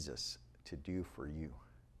Jesus to do for you?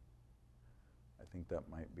 I think that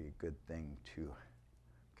might be a good thing to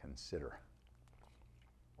consider.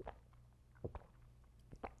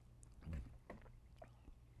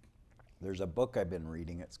 There's a book I've been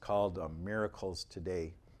reading. It's called Miracles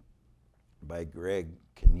Today by Greg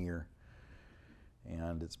Kinnear.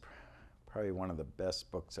 And it's probably one of the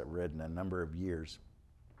best books I've read in a number of years.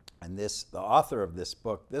 And the author of this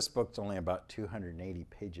book's only about 280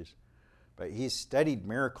 pages, but he's studied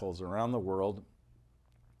miracles around the world.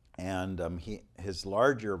 And his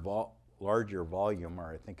larger volume,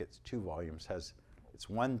 or I think it's 2 volumes, it's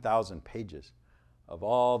 1,000 pages of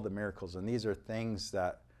all the miracles. And these are things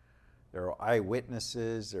that there are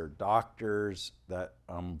eyewitnesses, there are doctors that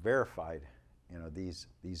verified,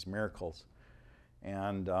 these miracles.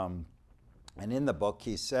 And in the book,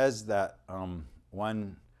 he says that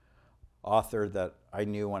one author that I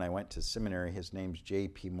knew when I went to seminary, his name's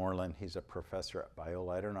J.P. Moreland. He's a professor at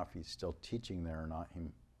Biola. I don't know if he's still teaching there or not.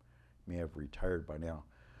 He may have retired by now.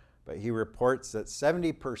 But he reports that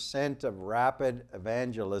 70% of rapid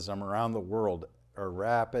evangelism around the world, or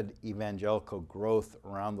rapid evangelical growth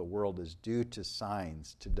around the world, is due to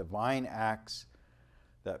signs, to divine acts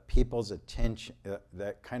that people's attention,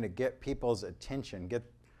 that kind of get people's attention, get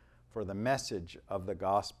for the message of the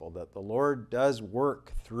gospel, that the Lord does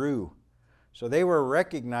work through. So they were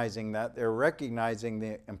recognizing that. They're recognizing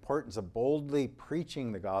the importance of boldly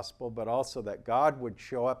preaching the gospel, but also that God would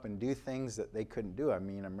show up and do things that they couldn't do. I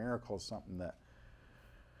mean, a miracle is something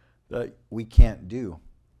that we can't do.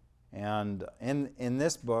 And in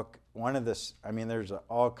this book, there's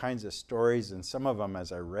all kinds of stories, and some of them,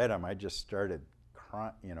 as I read them, I just started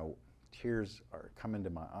crying, tears are coming to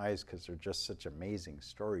my eyes because they're just such amazing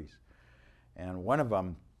stories. And one of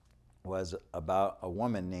them was about a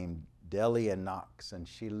woman named Delia Knox, and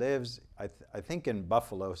she lives, I think, in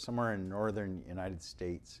Buffalo, somewhere in northern United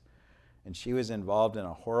States. And she was involved in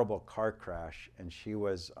a horrible car crash, and she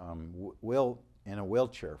was in a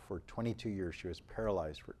wheelchair for 22 years. She was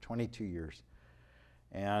paralyzed for 22 years.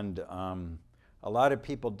 And a lot of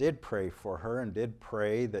people did pray for her and did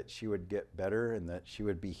pray that she would get better and that she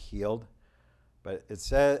would be healed. But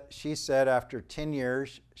she said after 10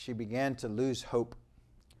 years, she began to lose hope.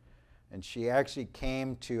 And she actually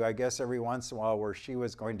came to, I guess, every once in a while where she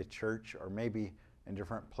was going to church, or maybe in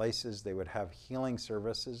different places they would have healing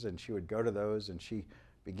services, and she would go to those, and she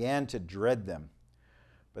began to dread them.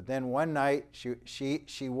 But then one night she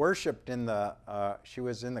worshiped she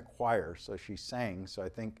was in the choir, so she sang. So I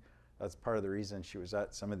think that's part of the reason she was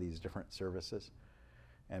at some of these different services.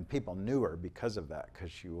 And people knew her because of that,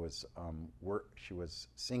 because she was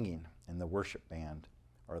singing in the worship band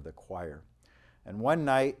or the choir. And one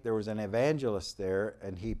night there was an evangelist there,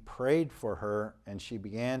 and he prayed for her, and she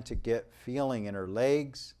began to get feeling in her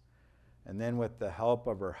legs. And then with the help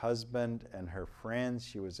of her husband and her friends,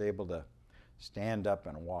 she was able to stand up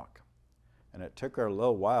and walk. And it took her a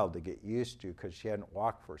little while to get used to, because she hadn't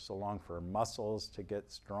walked for so long, for her muscles to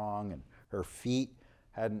get strong, and her feet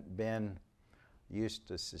hadn't been used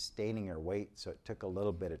to sustaining her weight, so it took a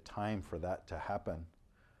little bit of time for that to happen.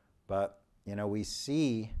 But, we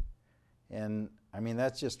see, and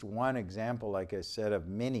that's just one example, like I said, of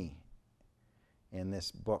many in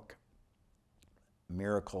this book,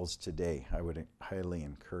 Miracles Today. I would highly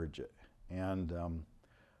encourage it. And,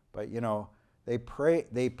 but they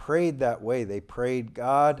prayed that way. They prayed,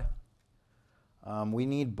 God, we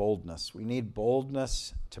need boldness. We need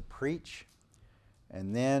boldness to preach,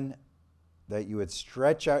 and then that you would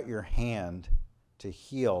stretch out your hand to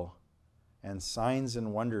heal, and signs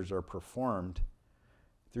and wonders are performed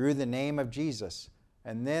through the name of Jesus.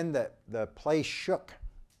 And then that the place shook,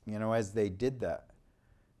 as they did that.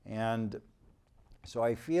 And so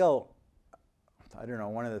I feel,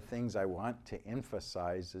 one of the things I want to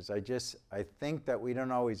emphasize is I think that we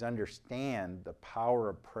don't always understand the power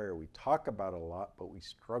of prayer. We talk about it a lot, but we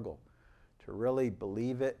struggle to really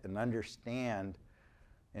believe it and understand.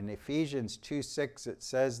 In Ephesians 2:6, it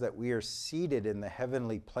says that we are seated in the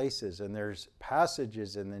heavenly places, and there's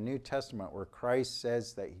passages in the New Testament where Christ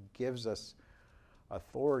says that he gives us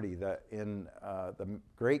authority, that in the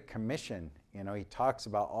Great Commission, he talks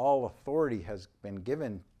about all authority has been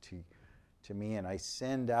given to me, and I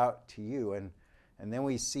send out to you. And then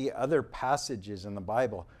we see other passages in the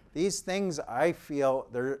Bible. These things, I feel,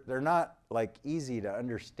 they're not like easy to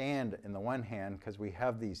understand in the one hand, because we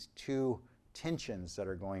have these two tensions that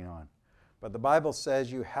are going on. But the Bible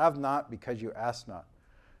says you have not because you ask not.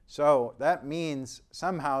 So that means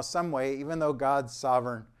somehow, some way, even though God's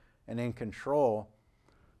sovereign and in control,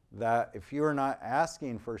 that if you are not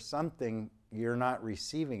asking for something, you're not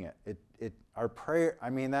receiving it. Our prayer, I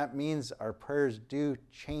mean, that means our prayers do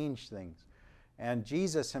change things. And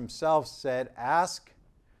Jesus himself said, ask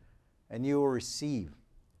and you will receive.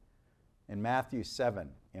 In Matthew 7,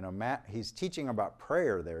 he's teaching about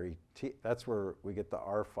prayer there. That's where we get the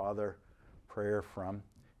Our Father prayer from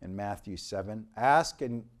in Matthew 7. Ask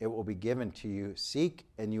and it will be given to you. Seek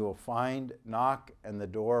and you will find. Knock and the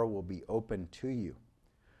door will be open to you.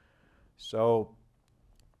 So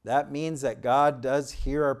that means that God does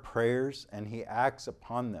hear our prayers and he acts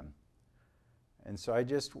upon them. And so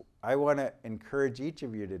I want to encourage each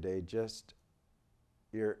of you today,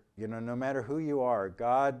 no matter who you are,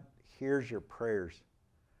 God hears your prayers.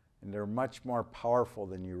 And they're much more powerful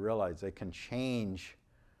than you realize. They can change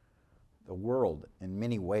the world in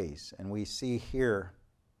many ways. And we see here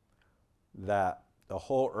that the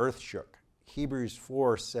whole earth shook. Hebrews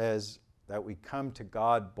 4 says that we come to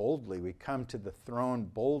God boldly. We come to the throne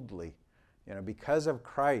boldly. Because of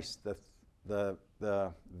Christ, the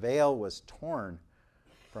veil was torn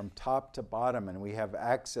from top to bottom, and we have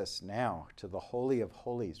access now to the Holy of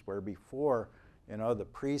Holies, where before, the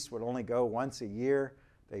priest would only go once a year.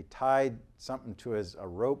 They tied something a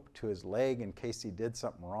rope to his leg in case he did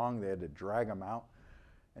something wrong. They had to drag him out.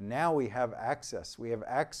 And now we have access. We have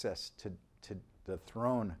access to the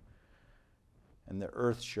throne. And the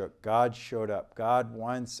earth shook. God showed up. God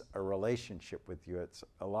wants a relationship with you.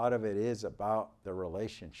 A lot of it is about the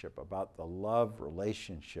relationship, about the love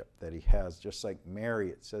relationship that he has. Just like Mary,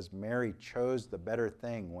 it says Mary chose the better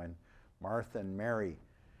thing when Martha and Mary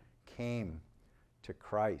came to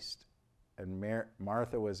Christ. And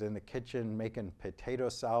Martha was in the kitchen making potato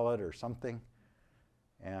salad or something.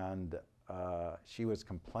 And she was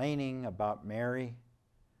complaining about Mary.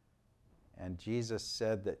 And Jesus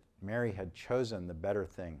said that Mary had chosen the better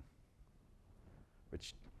thing,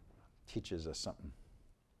 which teaches us something.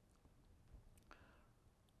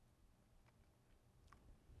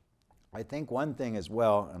 I think one thing as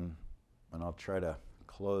well, and I'll try to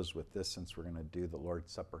close with this since we're going to do the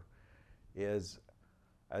Lord's Supper, is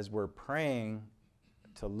as we're praying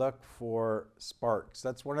to look for sparks.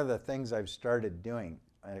 That's one of the things I've started doing,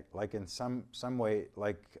 like in some way,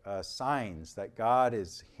 like signs that God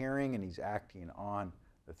is hearing and he's acting on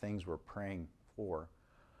the things we're praying for.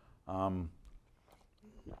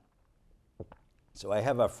 So I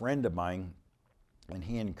have a friend of mine, and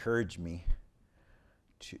he encouraged me.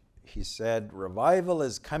 He said, revival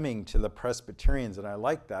is coming to the Presbyterians, and I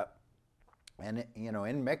like that. And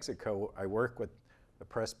in Mexico, I work with the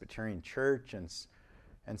Presbyterian Church,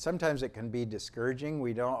 and sometimes it can be discouraging.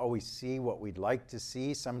 We don't always see what we'd like to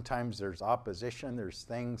see. Sometimes there's opposition. There's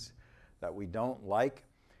things that we don't like.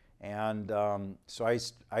 And so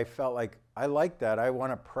I felt like I like that. I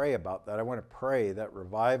want to pray about that. I want to pray that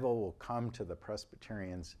revival will come to the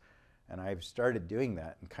Presbyterians. And I've started doing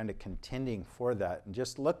that and kind of contending for that and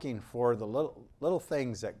just looking for the little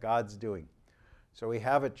things that God's doing. So we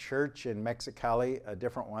have a church in Mexicali, a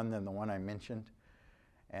different one than the one I mentioned.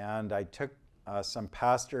 And I took some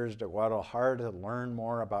pastors to Guadalajara to learn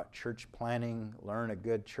more about church planning, learn a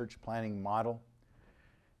good church planning model.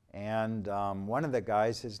 And one of the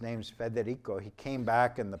guys, his name's Federico, he came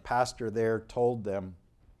back and the pastor there told them,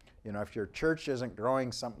 if your church isn't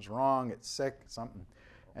growing, something's wrong, it's sick, something.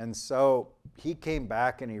 And so he came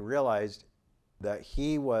back and he realized that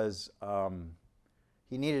he needed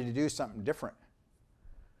to do something different.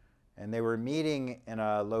 And they were meeting in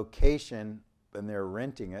a location and they were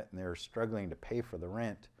renting it and they were struggling to pay for the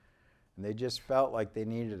rent. And they just felt like they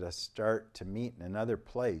needed to start to meet in another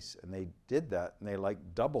place. And they did that, and they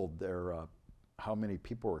doubled their how many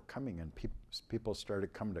people were coming. And people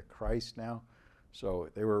started coming to Christ now. So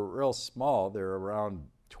they were real small. They were around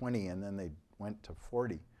 20, and then they went to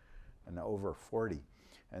 40 and over 40.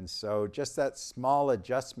 And so just that small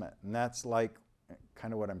adjustment, and that's like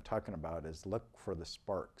kind of what I'm talking about, is look for the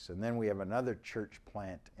sparks. And then we have another church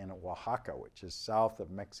plant in Oaxaca, which is south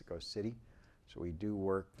of Mexico City. So we do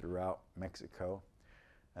work throughout Mexico.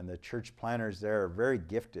 And the church planters there are very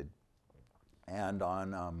gifted. And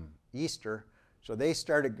on Easter, so they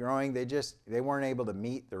started growing. They weren't able to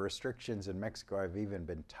meet the restrictions in Mexico. Have even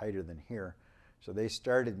been tighter than here. So they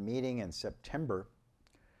started meeting in September.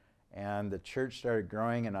 And the church started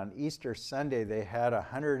growing. And on Easter Sunday, they had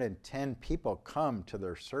 110 people come to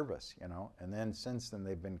their service, And then since then,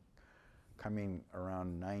 they've been coming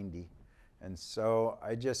around 90. And so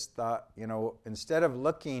I just thought, instead of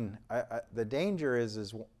looking, the danger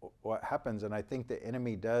is what happens, and I think the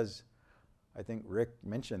enemy does, I think Rick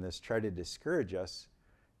mentioned this, try to discourage us,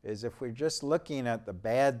 is if we're just looking at the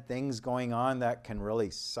bad things going on, that can really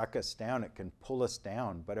suck us down. It can pull us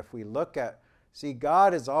down. But if we look at, see,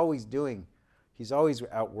 God is always doing, he's always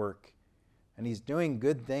at work. And he's doing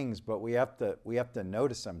good things, but we have to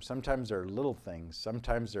notice them. Sometimes they're little things.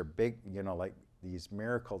 Sometimes they're big, like these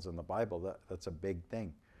miracles in the Bible. That's a big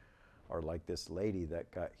thing. Or like this lady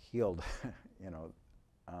that got healed,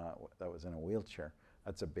 that was in a wheelchair.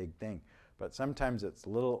 That's a big thing. But sometimes it's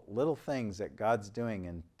little things that God's doing,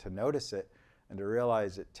 and to notice it and to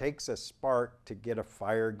realize it takes a spark to get a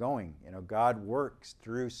fire going. God works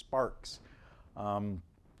through sparks.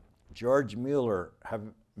 George Mueller,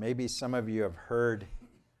 maybe some of you have heard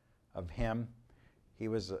of him. He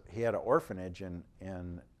had an orphanage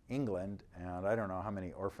in England, and I don't know how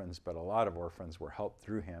many orphans, but a lot of orphans were helped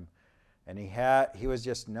through him. And he was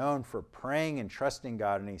just known for praying and trusting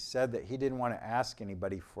God, and he said that he didn't want to ask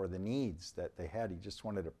anybody for the needs that they had. He just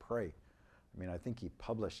wanted to pray. I think he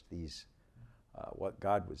published these, what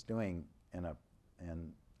God was doing in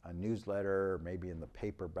a newsletter, or maybe in the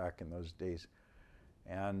paper back in those days.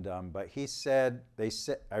 And but he said,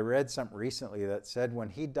 I read something recently that said when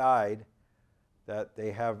he died, that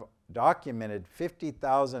they have documented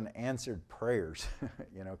 50,000 answered prayers,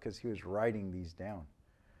 because he was writing these down.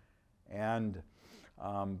 And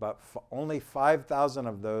but only 5,000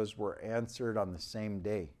 of those were answered on the same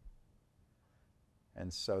day.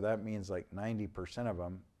 And so that means like 90% of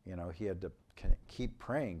them, he had to keep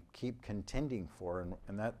praying, keep contending for,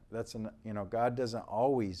 and that's God doesn't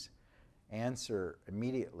always answer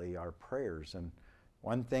immediately our prayers. And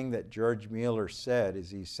one thing that George Mueller said is,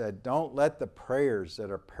 he said, don't let the prayers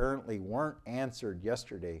that apparently weren't answered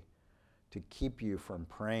yesterday to keep you from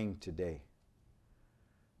praying today.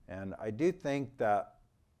 And I do think that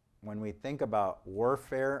when we think about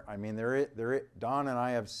warfare, Don and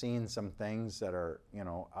I have seen some things that are,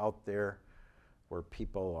 out there where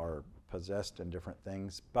people are possessed in different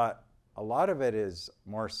things, but a lot of it is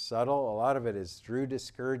more subtle. A lot of it is through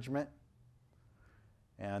discouragement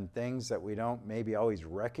and things that we don't maybe always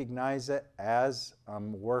recognize it as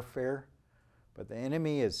warfare. But the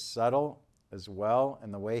enemy is subtle as well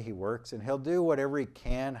in the way he works, and he'll do whatever he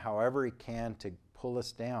can, however he can, to pull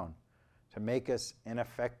us down, to make us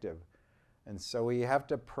ineffective. And so we have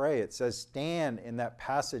to pray. It says stand in that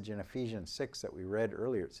passage in Ephesians 6 that we read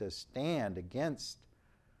earlier. It says stand against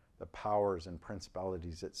the powers and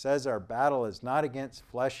principalities. It says our battle is not against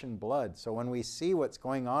flesh and blood. So when we see what's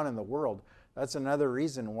going on in the world, that's another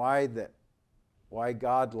reason why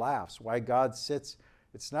God laughs, why God sits.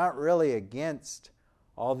 It's not really against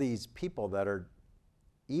all these people that are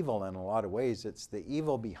evil in a lot of ways. It's the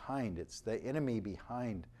evil behind. It's the enemy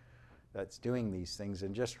behind that's doing these things.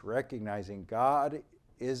 And just recognizing God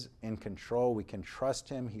is in control. We can trust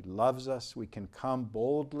him. He loves us. We can come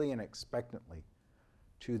boldly and expectantly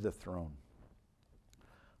to the throne.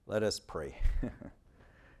 Let us pray.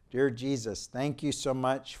 Dear Jesus, thank you so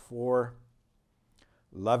much for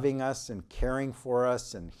loving us and caring for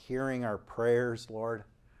us and hearing our prayers, Lord.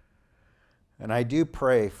 And I do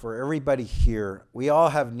pray for everybody here. We all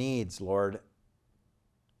have needs, Lord.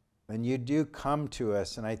 And you do come to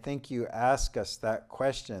us, and I think you ask us that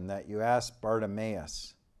question that you asked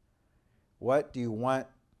Bartimaeus. What do you want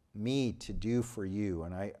me to do for you?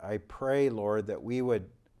 And I pray, Lord, that we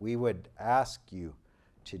would ask you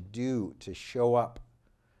to show up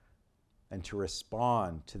and to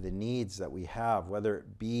respond to the needs that we have, whether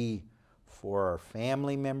it be for our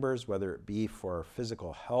family members, whether it be for our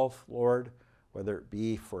physical health, Lord, whether it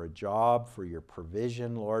be for a job, for your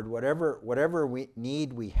provision, Lord, whatever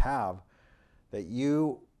need we have, that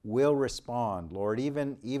you will respond, Lord,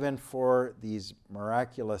 even for these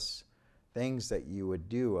miraculous things that you would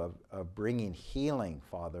do of bringing healing,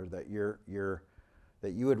 Father, that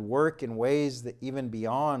that you would work in ways that even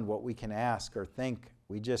beyond what we can ask or think.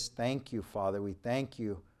 We just thank you, Father. We thank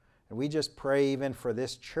you. And we just pray even for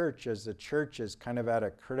this church, as the church is kind of at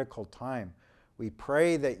a critical time. We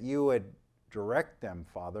pray that you would direct them,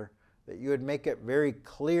 Father, that you would make it very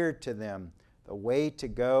clear to them the way to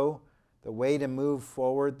go, the way to move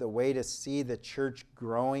forward, the way to see the church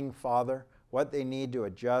growing, Father, what they need to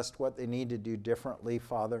adjust, what they need to do differently,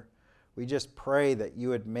 Father. We just pray that you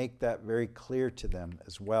would make that very clear to them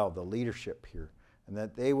as well, the leadership here, and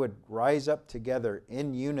that they would rise up together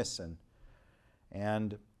in unison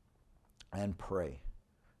and pray.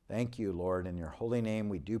 Thank you, Lord. In your holy name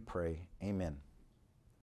we do pray. Amen.